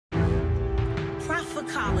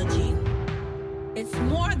Prophecology. It's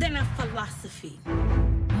more than a philosophy,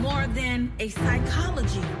 more than a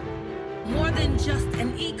psychology, more than just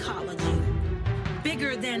an ecology,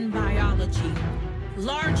 bigger than biology,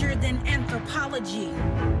 larger than anthropology,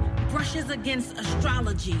 brushes against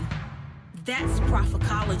astrology. That's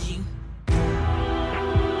prophecology.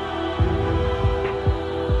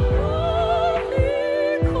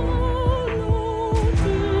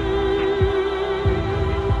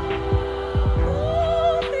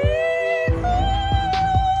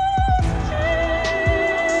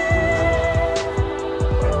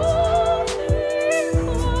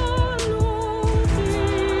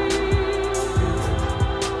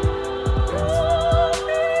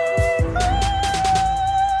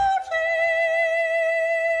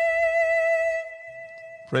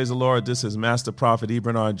 Praise the Lord. This is Master Prophet E.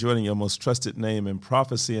 Bernard Jordan, your most trusted name in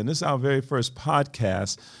prophecy. And this is our very first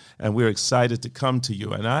podcast, and we're excited to come to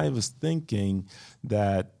you. And I was thinking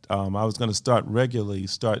that I was going to start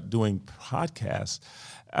doing podcasts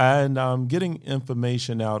and getting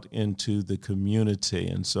information out into the community.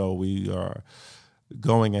 And so we are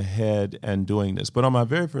going ahead and doing this. But on my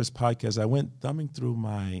very first podcast, I went thumbing through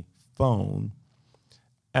my phone,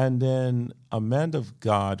 and then a man of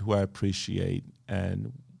God who I appreciate,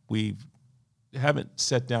 and we haven't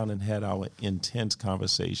sat down and had our intense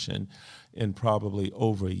conversation in probably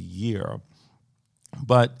over a year.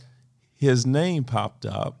 But his name popped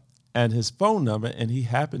up and his phone number, and he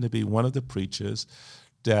happened to be one of the preachers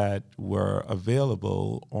that were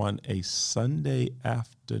available on a Sunday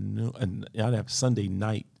afternoon, and I'd have Sunday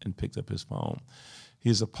night, and picked up his phone.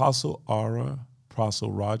 He's Apostle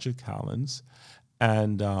Roger Collins,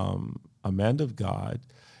 and a man of God.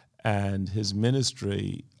 And his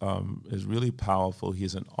ministry is really powerful.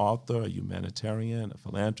 He's an author, a humanitarian, a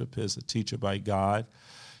philanthropist, a teacher by God.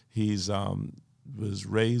 He's was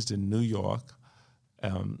raised in New York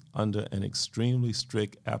under an extremely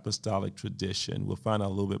strict apostolic tradition. We'll find out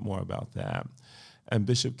a little bit more about that. And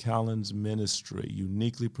Bishop Collins' ministry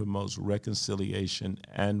uniquely promotes reconciliation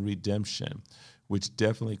and redemption, which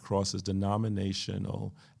definitely crosses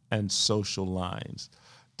denominational and social lines.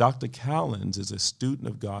 Dr. Collins is a student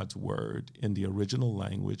of God's Word in the original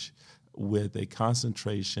language with a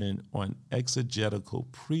concentration on exegetical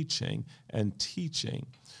preaching and teaching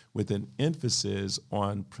with an emphasis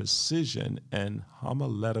on precision and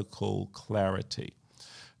homiletical clarity.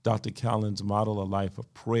 Dr. Collins modeled a life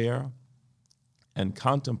of prayer and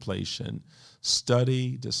contemplation,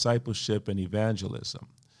 study, discipleship, and evangelism.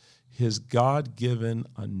 His God-given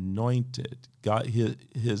anointed,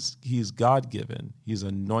 he's God-given, he's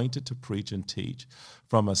anointed to preach and teach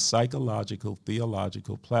from a psychological,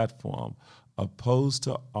 theological platform opposed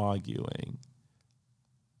to arguing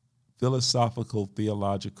philosophical,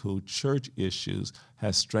 theological church issues,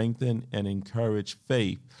 has strengthened and encouraged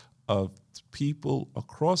faith of people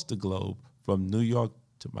across the globe from New York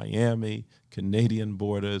to Miami, Canadian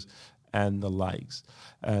borders, and the likes.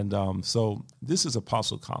 And so this is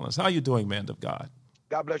Apostle Collins. How are you doing, man of God?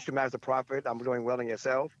 God bless you, Master Prophet. I'm doing well, and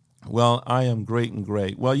yourself? Well, I am great and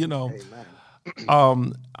great. Well, you know,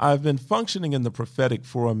 I've been functioning in the prophetic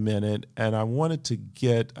for a minute, and I wanted to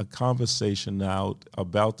get a conversation out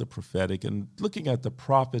about the prophetic and looking at the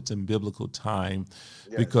prophets in biblical time,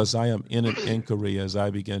 because I am in an inquiry as I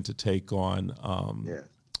begin to take on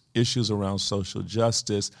issues around social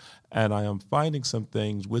justice, and I am finding some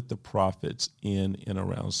things with the prophets in and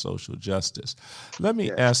around social justice. Let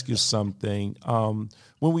me ask you something.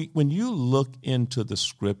 When you look into the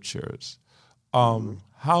scriptures,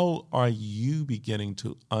 how are you beginning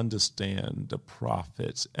to understand the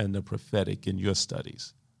prophets and the prophetic in your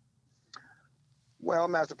studies? Well,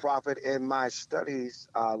 Master Prophet, in my studies,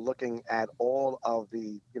 looking at all of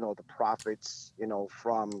the prophets,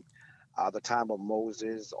 from the time of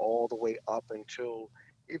Moses all the way up until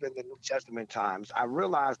even the New Testament times, I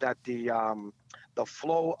realized that the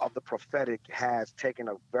flow of the prophetic has taken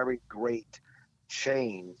a very great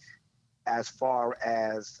change as far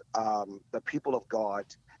as the people of God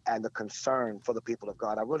and the concern for the people of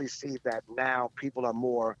God. I really see that now people are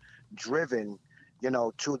more driven,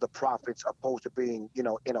 to the prophets, opposed to being, in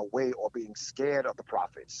a way, or being scared of the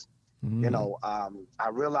prophets. I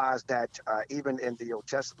realized that even in the Old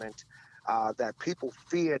Testament, that people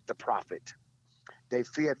feared the prophet. They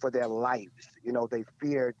feared for their lives. They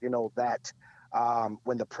feared, that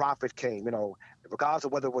when the prophet came, regardless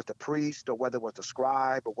of whether it was the priest or whether it was the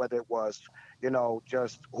scribe or whether it was,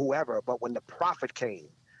 just whoever. But when the prophet came,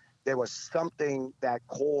 there was something that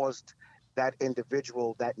caused that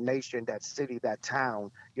individual, that nation, that city, that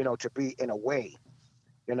town, to be in a way.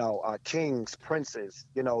 Kings, princes,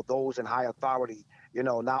 those in high authority,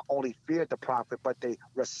 not only feared the prophet, but they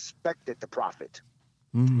respected the prophet.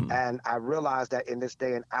 Mm. And I realized that in this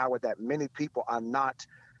day and hour that many people are not,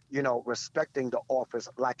 respecting the office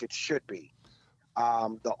like it should be.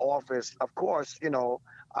 The office, of course,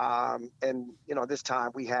 and this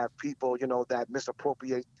time we have people, that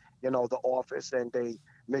misappropriate, the office, and they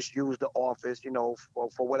misuse the office,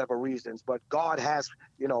 for whatever reasons. But God has,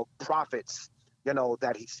 prophets,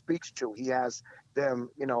 that He speaks to. He has them,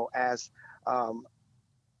 as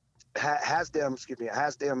has them,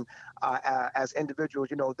 as individuals,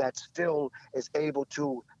 that still is able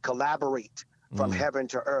to collaborate from Mm. heaven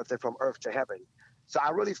to earth and from earth to heaven. So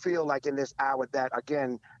I really feel like in this hour that,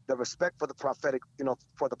 again, the respect for the prophetic,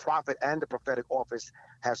 for the prophet and the prophetic office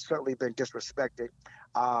has certainly been disrespected.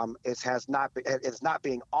 It's not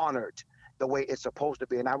being honored the way it's supposed to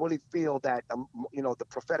be. And I really feel that, the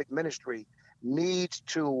prophetic ministry needs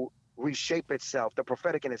to reshape itself. The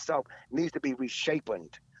prophetic in itself needs to be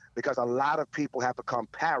reshapened, because a lot of people have become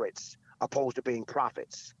parrots opposed to being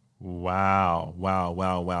prophets. Wow, wow,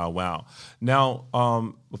 wow, wow, wow. Now,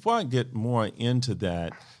 before I get more into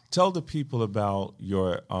that, tell the people about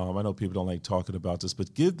your, I know people don't like talking about this,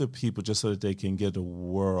 but give the people, just so that they can get a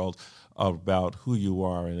world about who you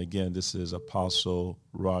are. And again, this is Apostle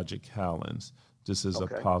Roger Callens. This is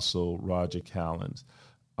Okay. Apostle Roger Callens.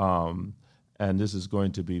 And this is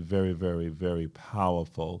going to be very, very, very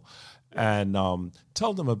powerful. And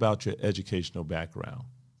tell them about your educational background.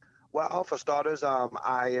 Well, for starters,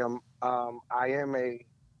 I am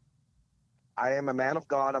a man of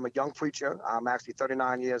God. I'm a young preacher. I'm actually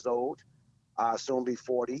 39 years old, soon be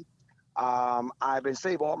 40. I've been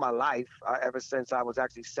saved all my life. Ever since I was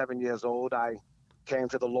actually 7 years old, I came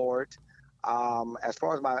to the Lord. As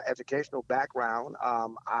far as my educational background,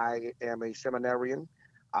 I am a seminarian.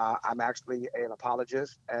 I'm actually an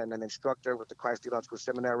apologist and an instructor with the Christ Theological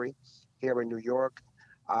Seminary here in New York.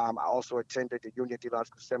 I also attended the Union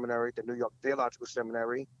Theological Seminary, the New York Theological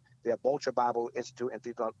Seminary, the Bolcher Bible Institute and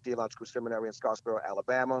Theological Seminary in Scottsboro,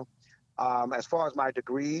 Alabama. As far as my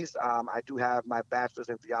degrees, I do have my bachelor's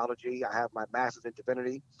in theology. I have my master's in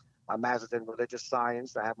divinity, my master's in religious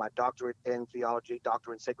science. I have my doctorate in theology,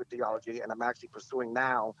 doctorate in sacred theology, and I'm actually pursuing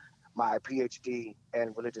now my PhD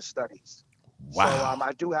in religious studies. So Wow.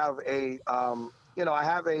 I do have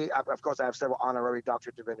of course, I have several honorary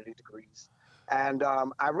doctorate divinity degrees. And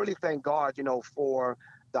I really thank God, for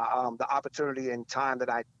the opportunity and time that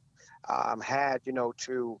I had,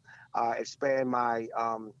 to expand my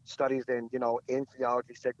studies in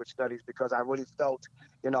theology, sacred studies, because I really felt,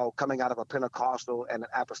 coming out of a Pentecostal and an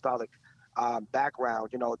apostolic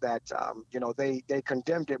background, that, they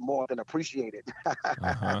condemned it more than appreciated.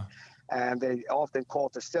 Uh-huh. And they often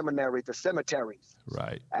called the seminary the cemeteries.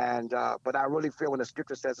 Right. And but I really feel when the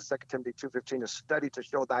scripture says in 2 Timothy 2:15, to study to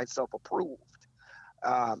show thyself approved,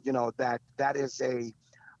 that is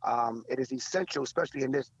it is essential, especially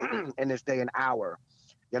in this in this day and hour.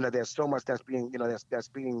 There's so much that's being that's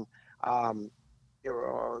being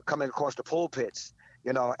coming across the pulpits.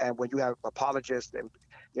 And when you have apologists and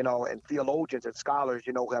and theologians and scholars,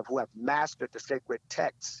 who have mastered the sacred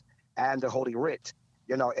texts and the Holy Writ,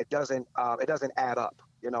 it doesn't add up.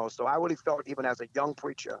 So I really felt, even as a young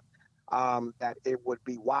preacher, that it would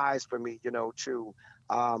be wise for me, to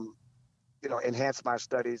enhance my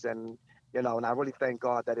studies, and and I really thank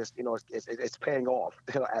God that it's paying off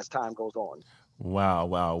as time goes on. Wow,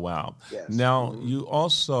 wow, wow. Yes. Now, Mhm. you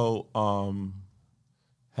also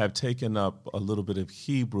have taken up a little bit of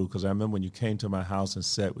Hebrew, because I remember when you came to my house and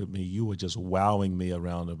sat with me, you were just wowing me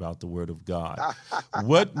around about the Word of God.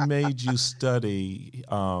 What made you study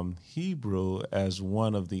Hebrew as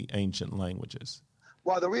one of the ancient languages?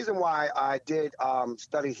 Well, the reason why I did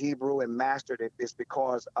study Hebrew and mastered it is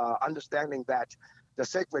because understanding that the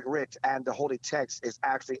sacred writ and the holy text is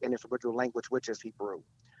actually in its original language, which is Hebrew,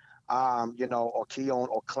 or Keon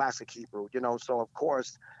or classic Hebrew, So, of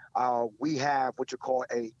course, we have what you call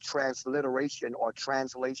a transliteration or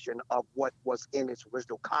translation of what was in its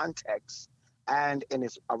original context and in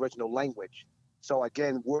its original language. So,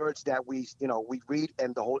 again, words that we read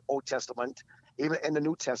in the whole Old Testament, even in the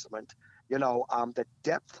New Testament, the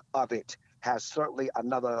depth of it has certainly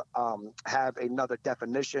have another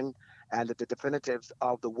definition, and that the definitives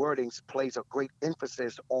of the wordings plays a great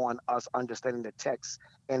emphasis on us understanding the text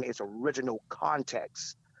in its original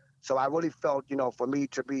context. So I really felt, for me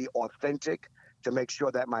to be authentic, to make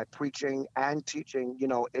sure that my preaching and teaching,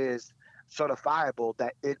 is certifiable,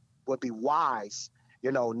 that it would be wise,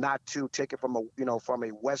 not to take it from a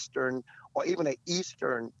Western or even an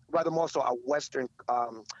Eastern, rather more so a Western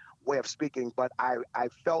way of speaking. But I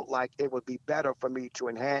felt like it would be better for me to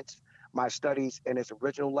enhance my studies in its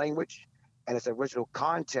original language and its original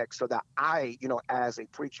context, so that I, as a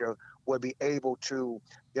preacher, would be able to,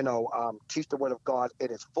 teach the word of God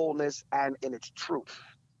in its fullness and in its truth.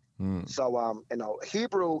 So,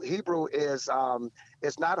 Hebrew is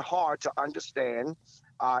it's not hard to understand.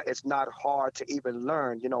 It's not hard to even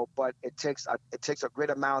learn, but it takes a great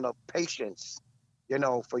amount of patience,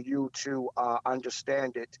 for you to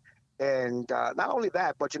understand it. And not only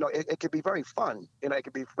that, but it can be very fun. It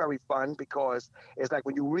can be very fun because it's like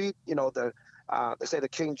when you read, let's say the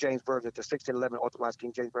King James version, the 1611 Authorized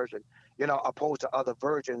King James version, opposed to other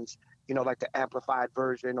versions, like the Amplified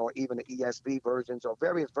version or even the ESV versions or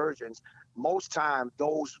various versions. Most time,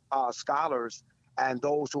 those scholars and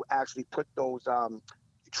those who actually put those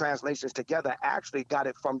translations together actually got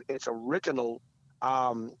it from its original,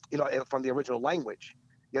 from the original language.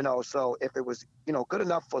 So if it was, good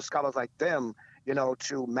enough for scholars like them,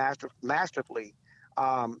 to masterfully,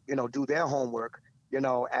 do their homework,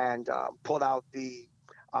 and pull out the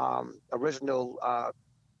original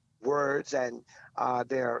words and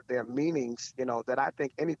their meanings, that I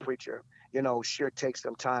think any preacher, should take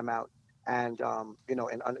some time out and,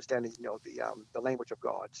 and understanding, the language of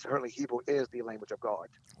God. Certainly Hebrew is the language of God.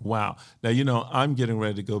 Wow. Now, I'm getting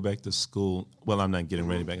ready to go back to school. Well, I'm not getting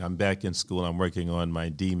ready back. I'm back in school. I'm working on my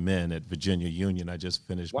D-Min at Virginia Union. I just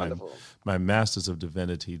finished my Master's of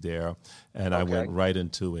Divinity there, and I went right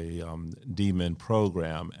into a D-Min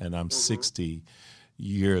program, and I'm 60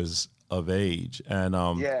 years of age.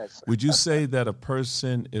 And yes. Would you say that a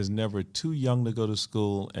person is never too young to go to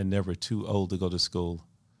school and never too old to go to school?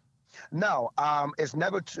 No, it's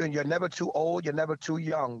you're never too old, you're never too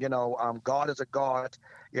young. God is a God,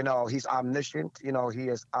 he's omniscient, he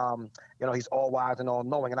is, he's all wise and all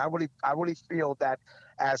knowing. And I really feel that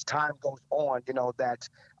as time goes on, that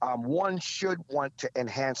one should want to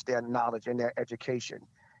enhance their knowledge and their education,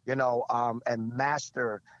 and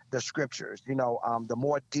master the scriptures. The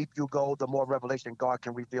more deep you go, the more revelation God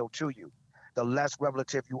can reveal to you. The less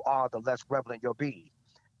revelative you are, the less relevant you'll be.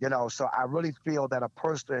 So I really feel that a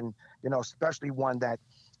person, especially one that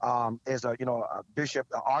is a bishop,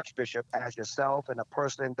 an archbishop as yourself, and a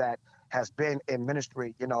person that has been in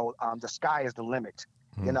ministry, the sky is the limit,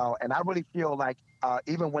 and I really feel like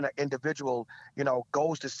even when an individual,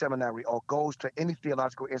 goes to seminary or goes to any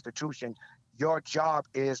theological institution, your job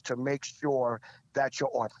is to make sure that you're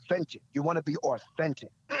authentic. You want to be authentic.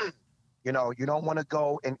 You don't want to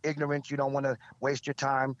go in ignorance. You don't want to waste your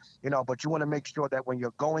time, but you want to make sure that when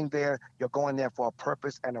you're going there for a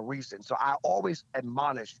purpose and a reason. So I always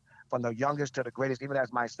admonish from the youngest to the greatest, even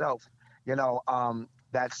as myself,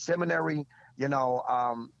 that seminary,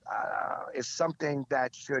 is something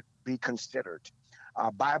that should be considered.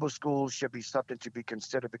 Bible school should be something to be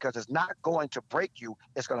considered because it's not going to break you.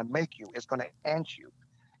 It's going to make you. It's going to enhance you.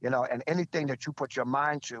 And anything that you put your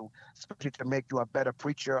mind to, especially to make you a better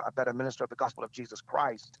preacher, a better minister of the gospel of Jesus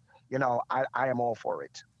Christ, I am all for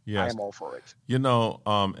it. Yes. I am all for it.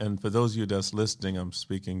 And for those of you that's listening, I'm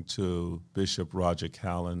speaking to Bishop Roger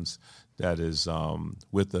Callens that is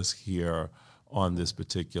with us here on this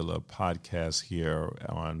particular podcast here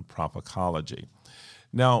on Prophecology.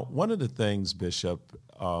 Now, one of the things, Bishop,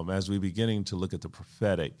 as we're beginning to look at the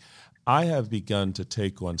prophetic, I have begun to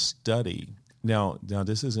take on study. Now,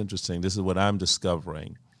 this is interesting. This is what I'm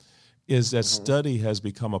discovering, is that study has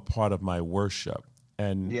become a part of my worship.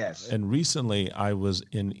 And yes. And recently I was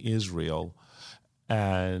in Israel,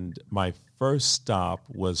 and my first stop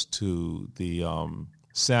was to the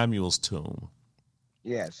Samuel's tomb.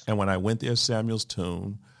 Yes. And when I went there, Samuel's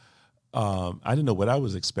tomb, I didn't know what I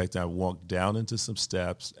was expecting. I walked down into some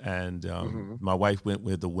steps, and my wife went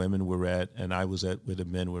where the women were at, and I was at where the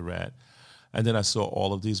men were at. And then I saw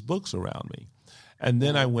all of these books around me. And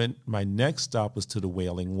then my next stop was to the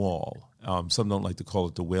Wailing Wall. Some don't like to call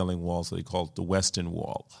it the Wailing Wall, so they call it the Western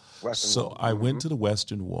Wall. I went to the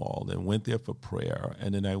Western Wall and went there for prayer.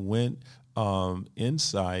 And then I went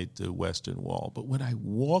inside the Western Wall. But when I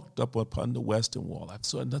walked up upon the Western Wall, I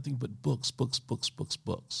saw nothing but books.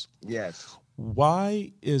 Yes.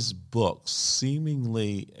 Why is books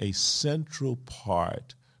seemingly a central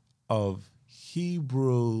part of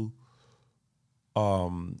Hebrew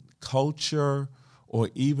culture, or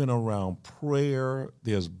even around prayer?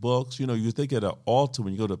 There's books. You think at an altar,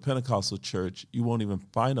 when you go to a Pentecostal church, you won't even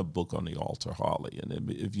find a book on the altar, hardly.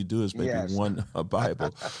 And if you do, it's maybe one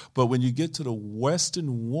Bible. But when you get to the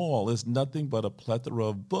Western Wall, it's nothing but a plethora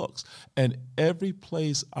of books. And every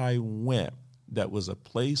place I went that was a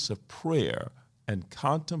place of prayer and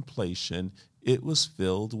contemplation, it was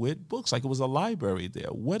filled with books, like it was a library there.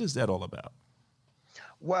 What is that all about?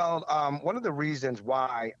 Well, one of the reasons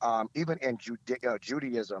why, even in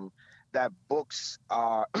Judaism, that books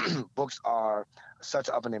are books are such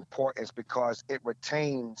of an importance because it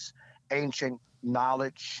retains ancient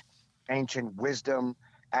knowledge, ancient wisdom,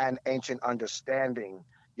 and ancient understanding,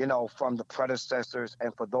 from the predecessors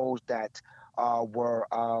and for those that were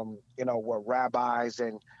rabbis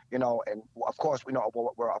and of course,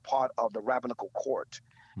 were a part of the rabbinical court.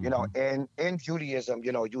 Mm-hmm. And in Judaism,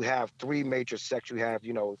 you have three major sects. You have,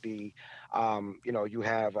 you have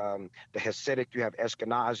the Hasidic, you have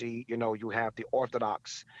Ashkenazi, you have the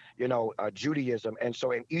Orthodox, Judaism. And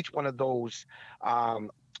so in each one of those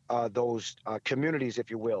communities, if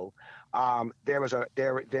you will, there is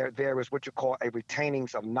what you call a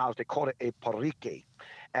retainings of knowledge. They call it a parike.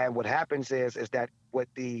 And what happens is that with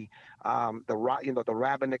the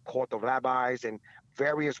rabbinic court, the rabbis and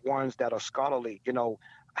various ones that are scholarly,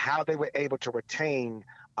 how they were able to retain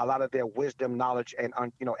a lot of their wisdom, knowledge, and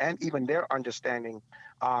and even their understanding,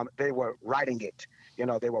 they were writing it.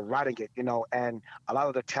 They were writing it. And a lot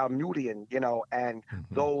of the Talmudian, and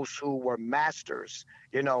those who were masters,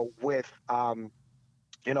 with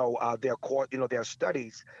their court, their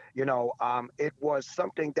studies, it was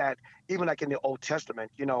something that even like in the Old Testament,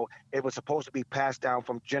 it was supposed to be passed down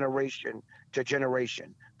from generation to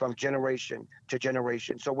generation, from generation to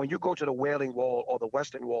generation. So when you go to the Wailing Wall or the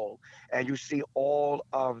Western Wall and you see all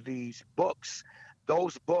of these books,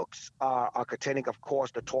 those books are containing, of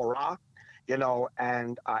course, the Torah,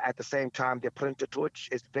 and at the same time, the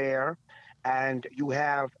Pentateuch is there, and you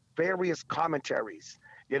have various commentaries,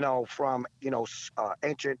 from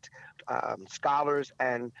ancient scholars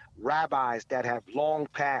and rabbis that have long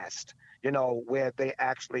passed, where they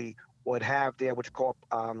actually would have their what you call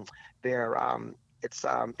their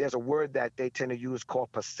there's a word that they tend to use called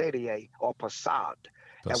pasadie or pasad.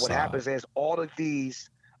 And what happens is all of these,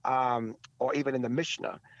 or even in the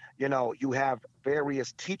Mishnah, you have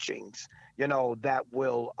various teachings, that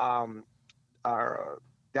will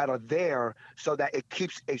that are there so that it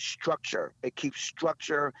keeps a structure. It keeps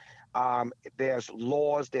structure. There's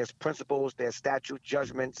laws, there's principles, there's statute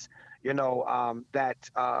judgments, that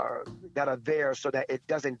are there so that it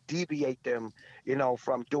doesn't deviate them,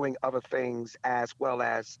 from doing other things, as well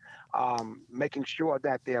as making sure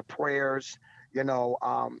that their prayers,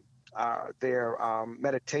 their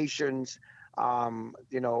meditations,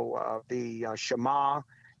 the Shema,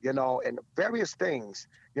 and various things,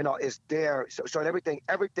 is there. So everything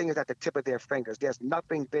is at the tip of their fingers. There's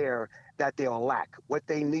nothing there that they'll lack. What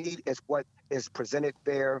they need is what is presented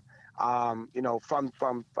there, from the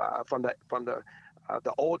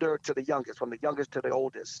older to the youngest, from the youngest to the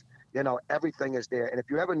oldest. Everything is there. And if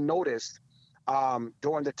you ever noticed,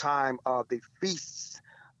 during the time of the feasts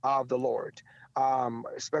of the Lord,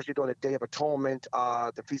 especially during the Day of Atonement,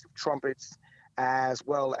 the Feast of Trumpets, as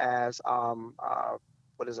well as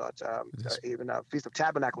even Feast of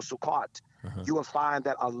Tabernacles, Sukkot, you will find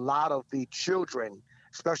that a lot of the children,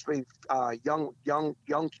 especially young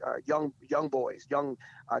boys, young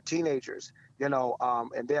teenagers,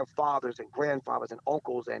 and their fathers and grandfathers and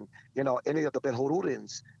uncles and any of the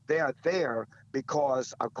Ben-Hurudins, they are there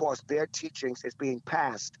because, of course, their teachings is being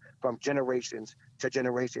passed from generations to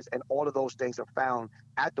generations, and all of those things are found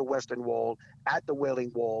at the Western Wall, at the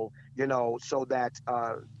Wailing Wall, so that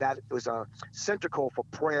that was a central for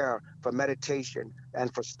prayer, for meditation,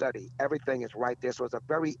 and for study. Everything is right there. So it's a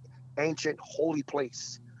very ancient, holy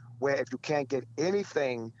place where if you can't get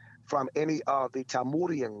anything from any of the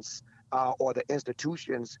Talmudians or the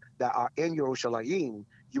institutions that are in Yerushalayim,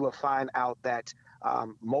 you will find out that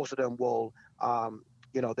most of them will,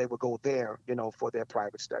 they will go there, for their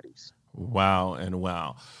private studies. Wow and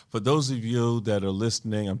wow. For those of you that are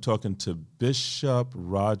listening, I'm talking to Bishop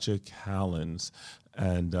Roger Callens,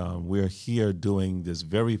 and we're here doing this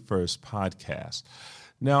very first podcast.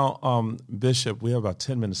 Now, Bishop, we have about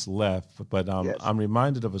 10 minutes left, but Yes. I'm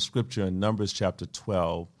reminded of a scripture in Numbers chapter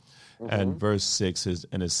 12 and verse 6,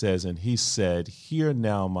 and it says, "And he said, hear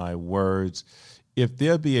now my words. If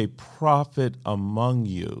there be a prophet among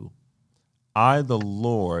you, I, the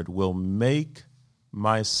Lord, will make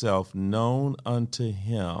myself known unto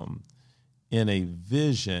him in a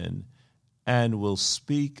vision, and will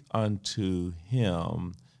speak unto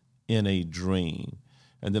him in a dream."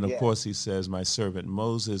 And then, of course, he says, "My servant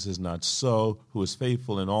Moses is not so, who is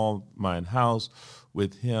faithful in all mine house.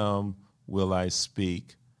 With him will I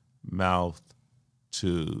speak mouth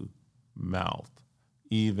to mouth,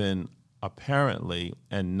 even apparently,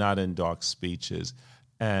 and not in dark speeches.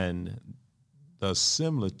 And the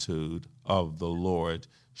similitude of the Lord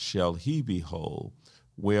shall he behold.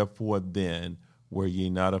 Wherefore then were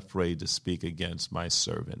ye not afraid to speak against my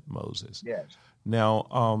servant Moses?" Yes.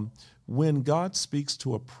 Now, when God speaks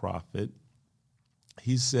to a prophet,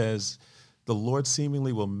 he says, the Lord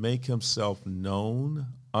seemingly will make himself known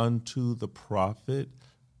unto the prophet,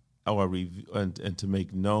 and to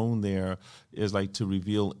make known there is like to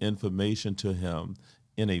reveal information to him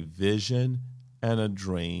in a vision and a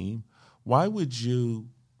dream. Why would you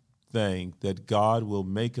think that God will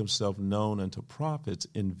make himself known unto prophets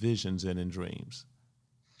in visions and in dreams?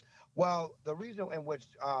 Well, the reason in which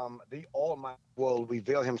the Almighty will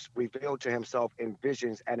reveal to himself in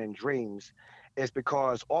visions and in dreams is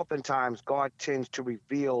because oftentimes God tends to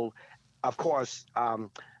reveal, of course,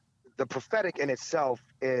 the prophetic in itself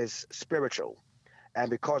is spiritual. And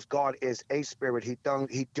because God is a spirit, he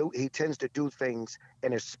tends to do things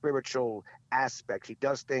in a spiritual aspect. He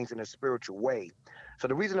does things in a spiritual way. So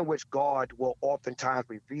the reason in which God will oftentimes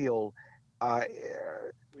reveal,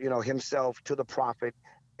 himself to the prophet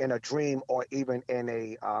in a dream or even in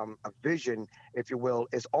a vision, if you will,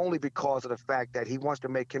 is only because of the fact that he wants to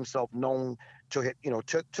make himself known to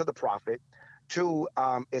the prophet.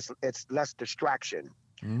 It's less distraction.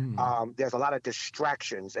 There's a lot of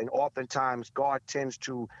distractions, and oftentimes God tends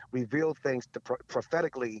to reveal things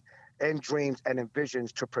prophetically in dreams and in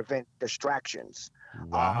visions to prevent distractions.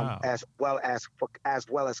 Wow. As well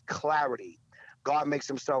as clarity. God makes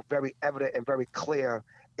himself very evident and very clear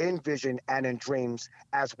in vision and in dreams,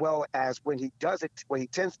 as well as when he tends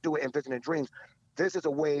to do it in vision and dreams. This is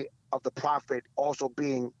a way of the prophet also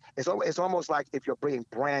being, it's almost like if you're being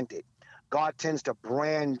branded. God tends to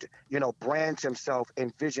brands himself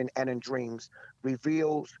in vision and in dreams,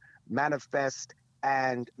 reveals, manifests,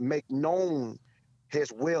 and make known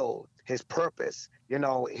his will, his purpose,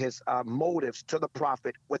 his motives to the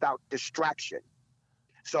prophet without distraction.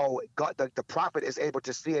 So God, the prophet is able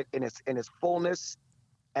to see it in its fullness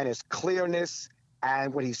and its clearness.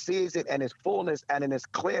 And when he sees it in its fullness and in its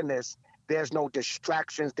clearness, there's no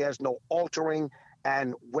distractions, there's no altering.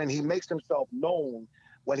 And when he makes himself known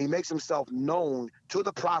to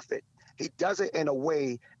the prophet, he does it in a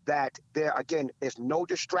way that there, again, is no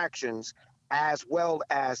distractions, as well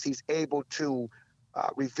as he's able to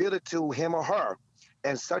reveal it to him or her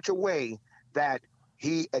in such a way that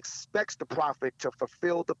he expects the prophet to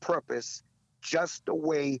fulfill the purpose just the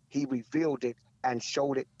way he revealed it and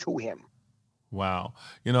showed it to him. Wow.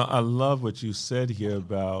 I love what you said here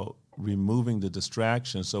about removing the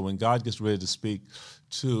distraction. So when God gets ready to speak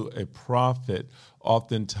to a prophet,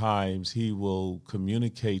 oftentimes he will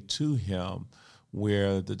communicate to him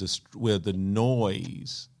where the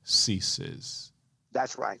noise ceases.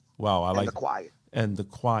 That's right. Wow, I like the quiet. And the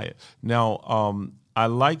quiet. Now, I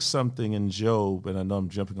like something in Job, and I know I'm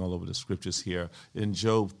jumping all over the scriptures here, in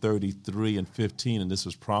Job 33 and 15, and this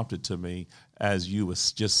was prompted to me as you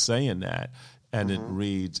was just saying that. And it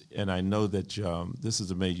reads, and I know that this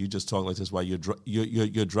is amazing. You just talk like this while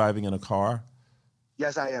you're driving in a car.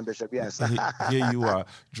 Yes, I am, Bishop. Yes. Here you are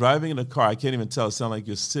driving in a car. I can't even tell. It sounds like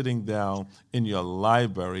you're sitting down in your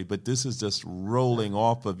library, but this is just rolling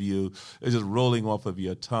off of you. It's just rolling off of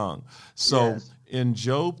your tongue. So in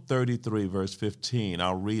Job 33, verse 15,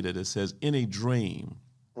 I'll read it. It says, in a dream,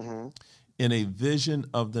 in a vision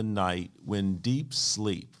of the night, when deep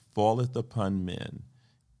sleep falleth upon men,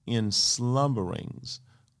 in slumberings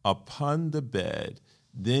upon the bed,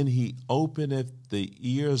 then he openeth the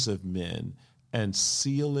ears of men and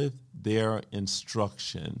sealeth their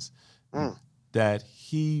instructions, that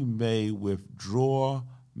he may withdraw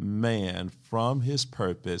man from his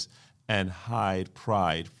purpose and hide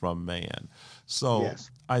pride from man. So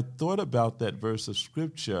I thought about that verse of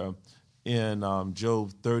scripture in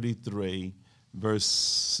Job 33, verse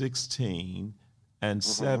 16 and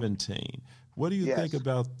 17. What do you think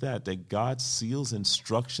about that God seals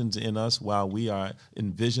instructions in us while we are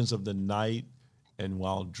in visions of the night and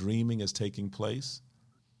while dreaming is taking place?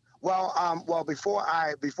 Well, before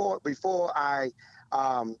I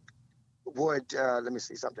would let me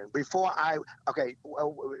see something.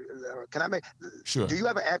 Can I make? Sure. Do you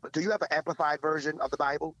have an amplified version of the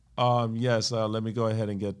Bible? Yes. Let me go ahead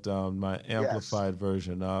and get my amplified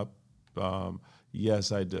version up.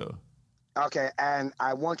 Yes, I do. Okay, and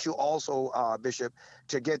I want you also, Bishop,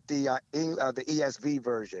 to get the ESV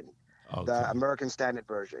version, the American Standard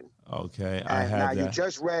Version. Okay, I have that. Now you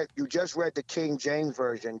just read the King James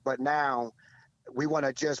Version, but now we want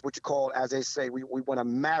to just what you call, as they say, we want to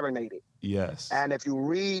marinate it. Yes. And if you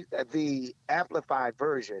read the Amplified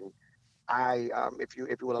Version, if you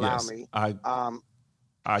will allow me, can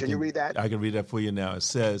you read that? I can read that for you now. It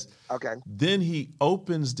says, okay. Then he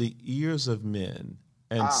opens the ears of men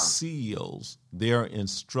and seals their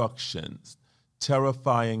instructions,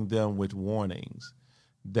 terrifying them with warnings,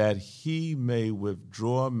 that he may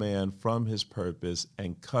withdraw man from his purpose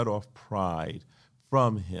and cut off pride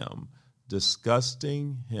from him,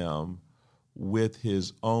 disgusting him with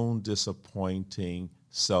his own disappointing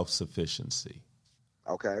self-sufficiency.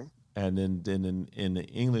 Okay. And then in the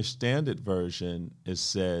English Standard Version, it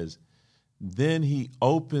says, then he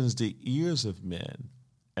opens the ears of men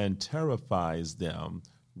and terrifies them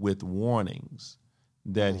with warnings,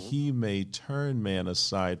 that he may turn man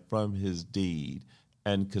aside from his deed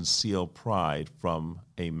and conceal pride from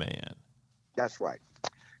a man. That's right.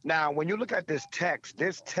 Now, when you look at this text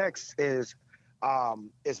is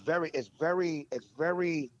very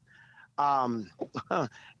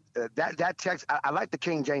that text. I like the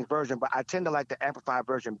King James Version, but I tend to like the Amplified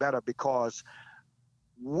Version better, because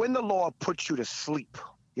when the Lord puts you to sleep,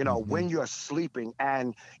 when you're sleeping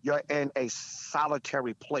and you're in a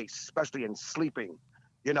solitary place, especially in sleeping,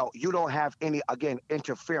 you don't have any, again,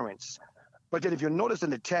 interference. But then if you notice in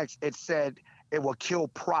the text, it said it will kill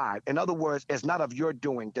pride. In other words, it's not of your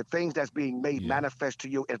doing. The things that's being made manifest to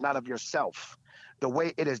you is not of yourself. The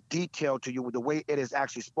way it is detailed to you, the way it is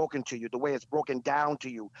actually spoken to you, the way it's broken down to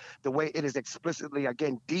you, the way it is explicitly,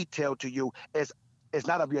 again, detailed to you is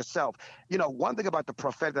not of yourself. One thing about the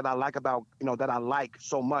prophetic that I like that I like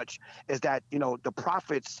so much is that, the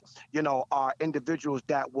prophets, are individuals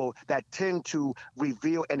that tend to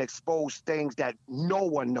reveal and expose things that no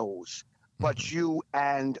one knows but you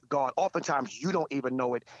and God. Oftentimes you don't even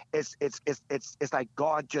know it. It's like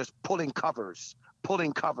God just pulling covers.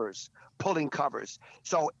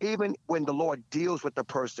 So even when the Lord deals with the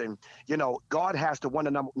person, God has to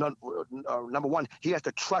number one, he has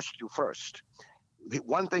to trust you first.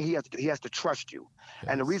 One thing, he has to trust you.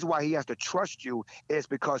 Yes. And the reason why he has to trust you is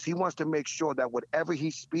because he wants to make sure that whatever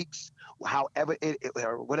he speaks, however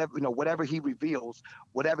whatever he reveals,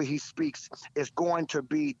 whatever he speaks is going to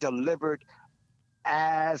be delivered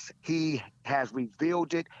as he has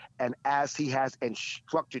revealed it and as he has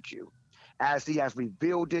instructed you. As he has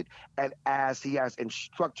revealed it and as he has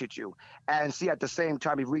instructed you. And see, at the same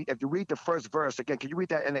time, if you read the first verse again, can you read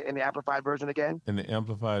that in the Amplified Version again? In the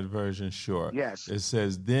Amplified Version, sure. Yes. It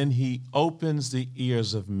says, then he opens the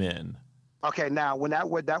ears of men. Okay, now when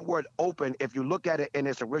that word open, if you look at it in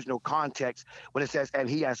its original context, when it says, and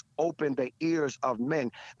he has opened the ears of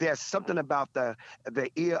men, there's something about the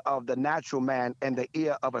ear of the natural man and the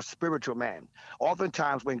ear of a spiritual man.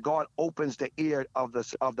 Oftentimes when God opens the ear of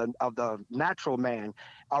the natural man,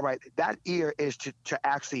 all right, that ear is to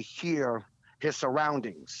actually hear his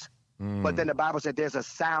surroundings. But then the Bible said there's a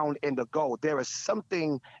sound in the goat. There's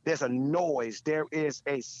a noise, there is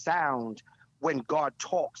a sound when God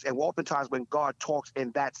talks. And oftentimes when God talks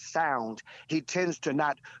in that sound, he tends to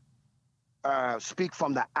not speak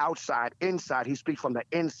from the outside inside. He speaks from the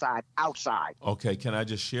inside outside. Okay, can I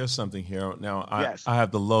just share something here? Now, Yes. I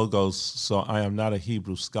have the logos, so I am not a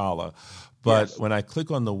Hebrew scholar. But Yes. when I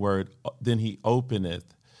click on the word, then he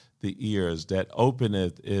openeth the ears. That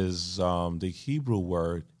openeth is the Hebrew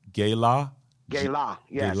word, Gelah. Gelah,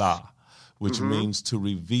 yes. Gelah, which means to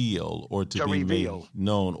reveal or to be reveal. made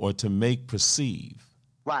known or to make perceive.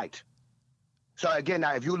 Right. So again,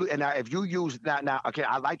 now if you use that okay,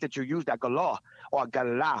 I like that you use that galah or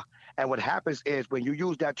galah, and what happens is when you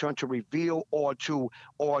use that term to reveal or to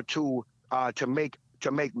make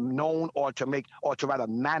known or to rather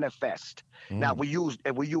manifest. Now we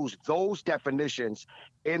use those definitions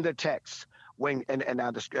in the text.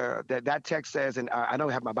 That text says, and I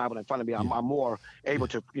don't have my Bible in front of me. I'm more able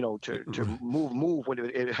to move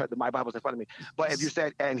when my Bible's in front of me. But if you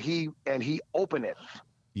said, and he openeth,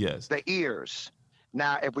 yes, the ears.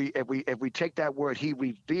 Now, if we take that word, he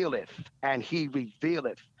revealeth, and he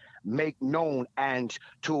revealeth, make known, and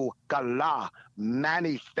to galah,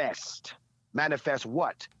 manifest. Manifest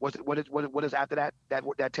what? What is after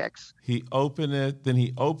that text? He openeth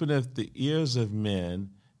the ears of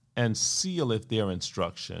men and sealeth their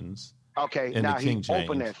instructions. Okay, in now the King he James.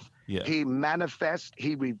 openeth, Yeah. he manifests,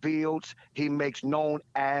 he reveals, he makes known,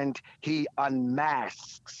 and he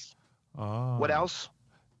unmasks. Ah. What else?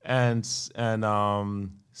 And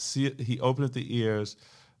he openeth the ears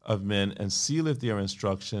of men and sealeth their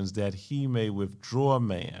instructions, that he may withdraw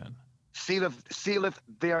man. Sealeth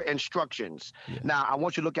their instructions. Yeah. Now I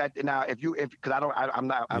want you to look at if you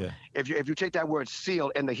take that word seal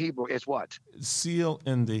in the Hebrew, it's what? Seal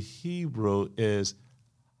in the Hebrew is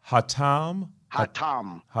hatam.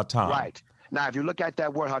 Hatam. Hatam. Right. Now if you look at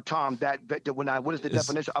that word hatam, what is the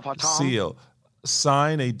definition of hatam? Seal.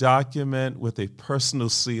 Sign a document with a personal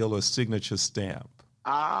seal or signature stamp.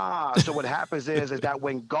 So what happens is that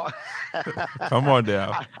when God, come on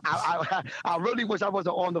down. I really wish I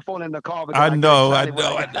wasn't on the phone in the car. I know.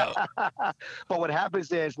 But what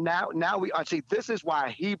happens is now we see, this is why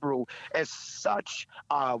Hebrew is such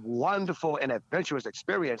a wonderful and adventurous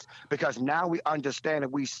experience, because now we understand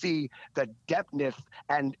and we see the depthness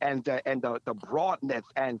and the broadness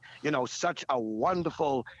and, such a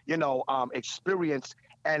wonderful, experience,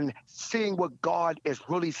 and seeing what God is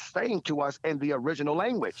really saying to us in the original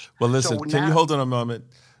language. Well, listen, can you hold on a moment?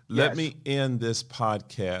 Let Yes. me end this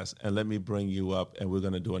podcast and let me bring you up, and we're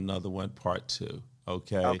going to do another one, part 2.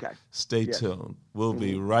 Okay? Okay. Stay Yes. tuned. We'll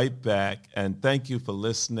be right back. And thank you for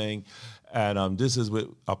listening. And this is with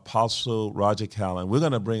Apostle Roger Callen. We're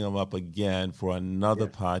going to bring him up again for another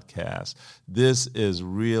podcast. This is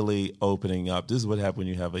really opening up. This is what happens when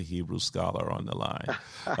you have a Hebrew scholar on the line.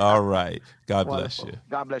 All right. God bless you.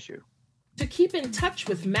 God bless you. To keep in touch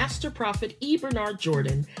with Master Prophet E. Bernard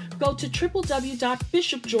Jordan, go to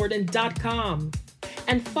www.bishopjordan.com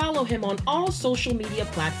and follow him on all social media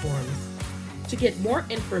platforms. To get more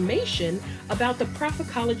information about the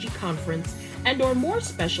Prophecology Conference and or more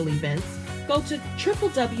special events, go to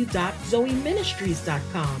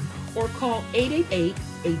www.zoeministries.com or call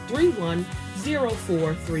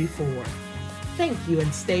 888-831-0434. Thank you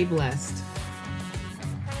and stay blessed.